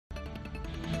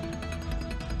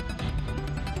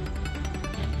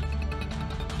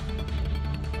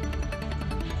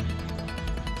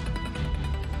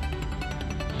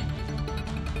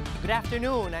Good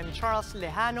afternoon, I'm Charles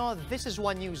Lejano. This is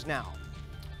One News Now.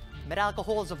 Meralco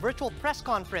holds a virtual press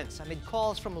conference amid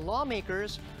calls from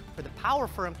lawmakers for the power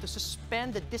firm to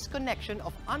suspend the disconnection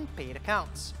of unpaid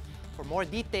accounts. For more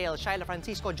details, Shaila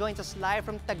Francisco joins us live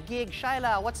from Taguig.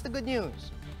 Shaila, what's the good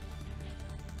news?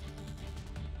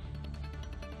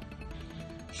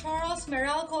 Charles,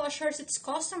 Meralco assures its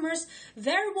customers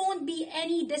there won't be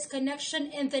any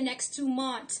disconnection in the next 2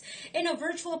 months. In a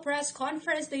virtual press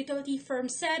conference, the utility firm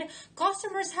said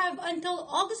customers have until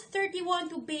August 31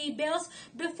 to pay bills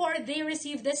before they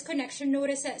receive disconnection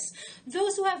notices.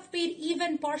 Those who have paid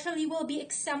even partially will be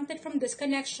exempted from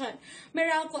disconnection.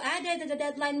 Meralco added that the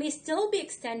deadline may still be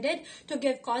extended to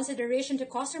give consideration to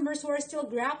customers who are still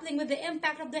grappling with the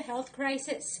impact of the health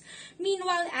crisis.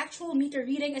 Meanwhile, actual meter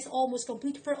reading is almost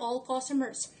complete for all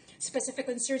customers. Specific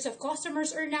concerns of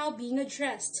customers are now being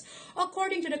addressed.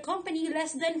 According to the company,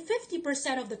 less than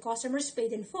 50% of the customers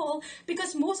paid in full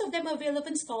because most of them avail of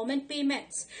installment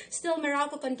payments. Still,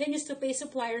 Meralco continues to pay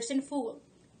suppliers in full.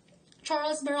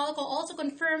 Charles, Meralco also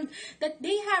confirmed that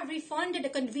they have refunded the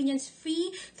convenience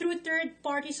fee through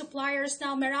third-party suppliers.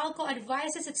 Now, Meralco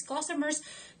advises its customers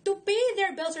to pay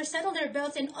their bills or settle their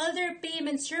bills in other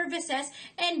payment services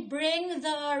and bring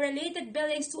the related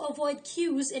billings to avoid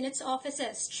queues in its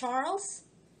offices. Charles?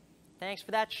 Thanks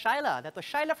for that, Shaila. That was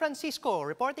Shaila Francisco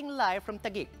reporting live from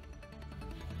Taguig.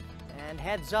 And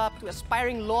heads up to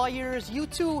aspiring lawyers, you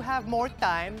too have more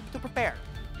time to prepare.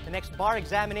 The next bar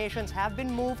examinations have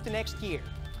been moved to next year.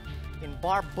 In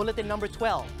Bar Bulletin number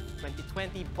 12,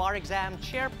 2020 bar exam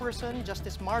chairperson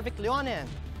Justice Marvic Leonen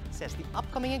says the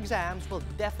upcoming exams will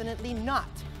definitely not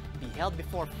be held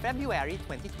before February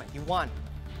 2021.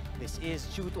 This is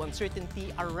due to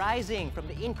uncertainty arising from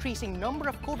the increasing number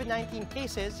of COVID-19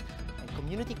 cases and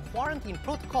community quarantine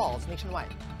protocols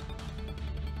nationwide.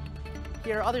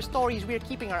 Here are other stories we're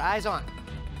keeping our eyes on.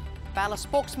 Palace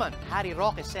spokesman Harry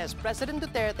Roque says President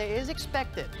Duterte is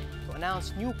expected to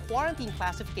announce new quarantine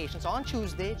classifications on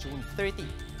Tuesday, June 30.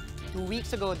 2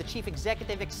 weeks ago, the chief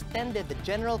executive extended the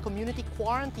General Community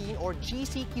Quarantine or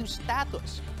GCQ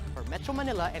status for Metro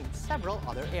Manila and several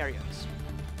other areas.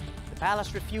 The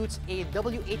palace refutes a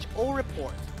WHO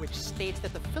report which states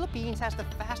that the Philippines has the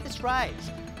fastest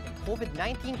rise in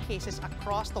COVID-19 cases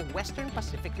across the Western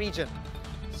Pacific region.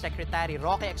 Secretary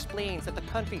Roque explains that the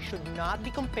country should not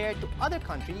be compared to other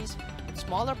countries with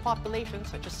smaller populations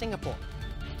such as Singapore.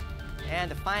 And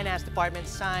the Finance Department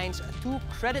signs 2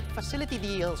 credit facility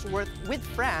deals with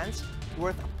France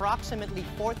worth approximately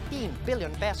 14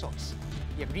 billion pesos.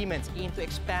 The agreements aim to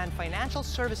expand financial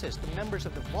services to members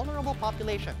of the vulnerable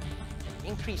population and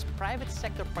increase private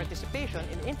sector participation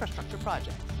in infrastructure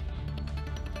projects.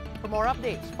 For more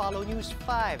updates, follow News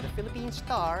 5, the Philippine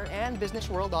Star, and Business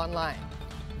World Online.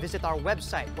 Visit our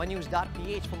website,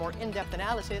 onenews.ph, for more in-depth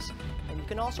analysis, and you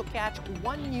can also catch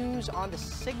One News on the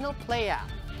Signal Play app.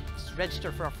 Just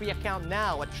register for a free account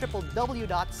now at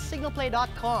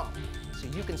www.signalplay.com so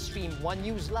you can stream One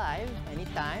News live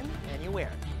anytime,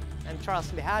 anywhere. I'm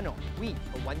Charles Lejano. We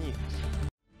are One News.